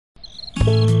Hi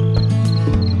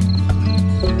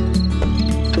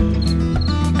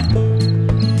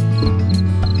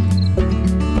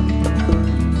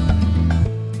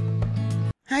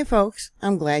folks,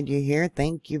 I'm glad you're here.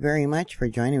 Thank you very much for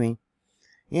joining me.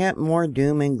 Yep, more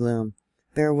doom and gloom.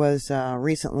 There was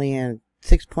recently a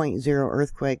 6.0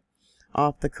 earthquake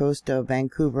off the coast of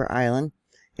Vancouver Island.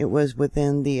 It was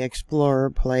within the Explorer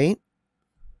Plate,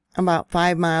 about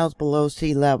 5 miles below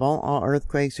sea level. All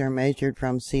earthquakes are measured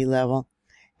from sea level,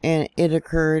 and it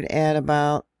occurred at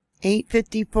about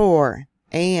 8:54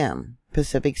 a.m.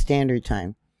 Pacific Standard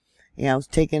Time. Yeah, I was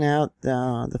taking out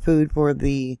the food for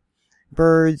the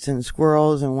birds and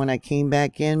squirrels, and when I came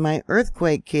back in, my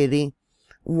earthquake kitty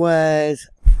was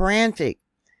frantic,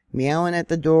 meowing at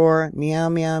the door, meow,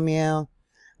 meow, meow.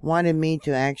 Wanted me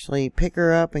to actually pick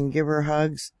her up and give her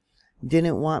hugs.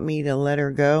 Didn't want me to let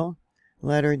her go,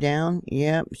 let her down.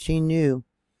 Yep, she knew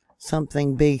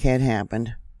something big had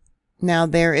happened. Now,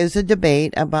 there is a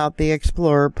debate about the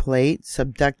Explorer Plate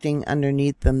subducting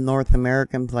underneath the North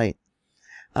American Plate.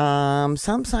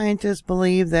 Some scientists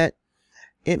believe that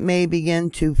it may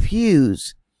begin to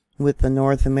fuse with the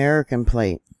North American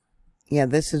Plate. Yeah,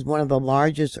 this is one of the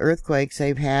largest earthquakes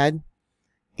they've had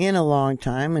in a long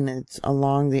time, and it's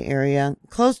along the area,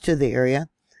 close to the area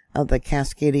of the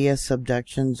Cascadia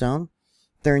Subduction Zone.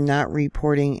 They're not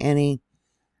reporting any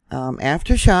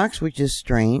aftershocks, which is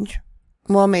strange.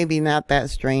 Well, maybe not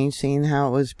that strange, seeing how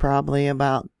it was probably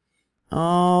about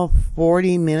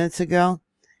 40 minutes ago.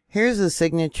 Here's the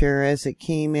signature as it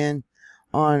came in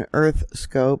on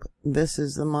EarthScope. This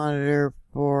is the monitor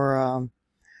for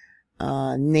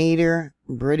Nader,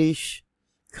 British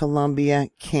Columbia,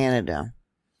 Canada.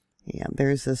 Yeah,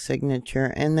 there's the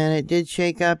signature. And then it did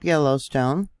shake up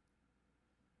Yellowstone.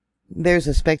 There's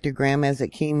a spectrogram as it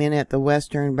came in at the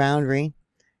western boundary.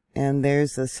 And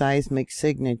there's the seismic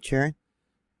signature.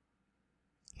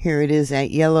 Here it is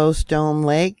at Yellowstone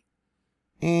Lake.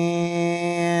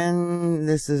 And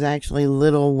this is actually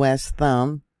Little West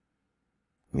Thumb.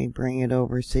 Let me bring it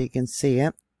over so you can see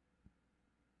it.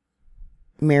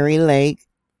 Mary Lake.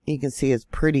 You can see it's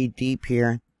pretty deep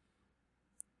here.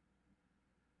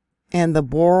 And the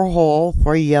borehole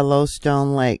for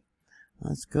Yellowstone Lake.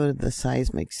 Let's go to the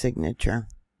seismic signature.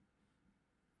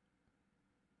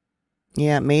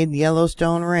 Yeah, it made the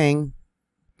Yellowstone ring.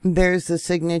 There's the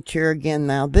signature again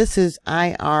now. This is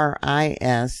iris.ed.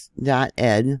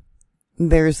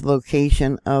 There's the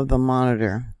location of the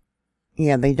monitor.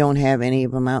 Yeah, they don't have any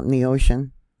of them out in the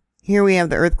ocean. Here we have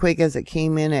the earthquake as it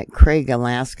came in at Craig,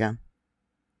 Alaska.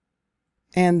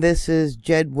 And this is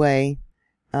Jedway,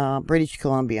 British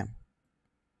Columbia.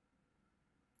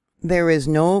 There is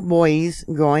no buoys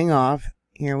going off.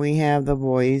 Here we have the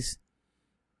buoys.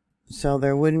 So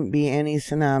there wouldn't be any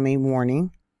tsunami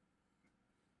warning.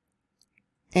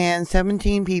 And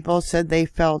 17 people said they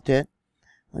felt it.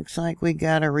 Looks like we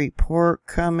got a report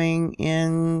coming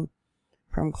in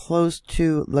from close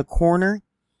to the corner.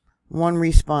 One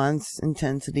response,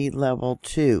 intensity level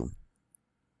 2.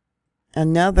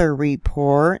 Another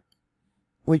report,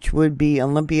 which would be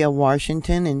Olympia,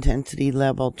 Washington, intensity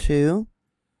level 2.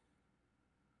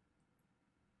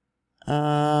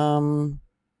 Tuvena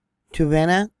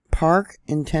Park,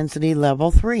 intensity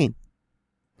level 3.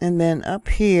 And then up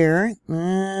here,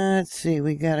 let's see,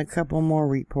 we got a couple more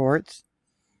reports.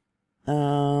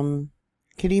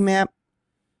 Kitty Matt,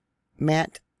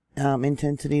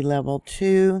 intensity level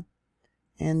 2.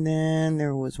 And then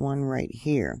there was one right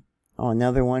here. Oh,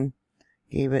 another one.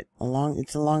 Gave it along,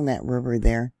 it's along that river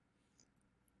there.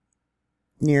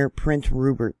 Near Prince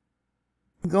Rupert.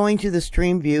 Going to the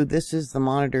stream view, this is the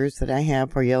monitors that I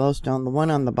have for Yellowstone. The one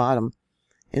on the bottom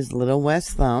is Little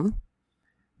West Thumb.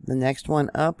 The next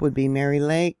one up would be Mary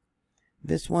Lake.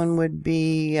 This one would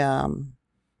be the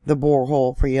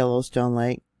borehole for Yellowstone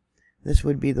Lake. This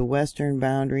would be the western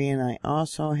boundary, and I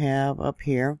also have up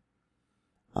here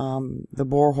the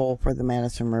borehole for the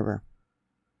Madison River.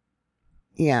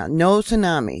 Yeah, no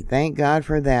tsunami. Thank God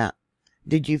for that.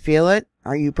 Did you feel it?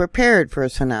 Are you prepared for a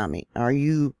tsunami? Are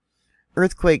you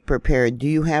earthquake prepared? Do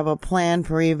you have a plan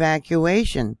for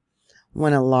evacuation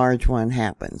when a large one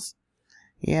happens?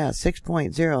 Yeah,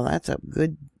 6.0. That's a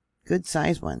good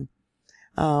size one.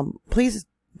 Please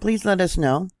let us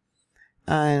know.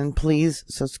 And please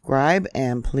subscribe,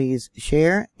 and please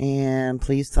share, and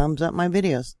please thumbs up my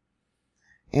videos.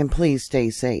 And please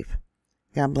stay safe.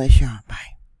 God bless y'all. Bye.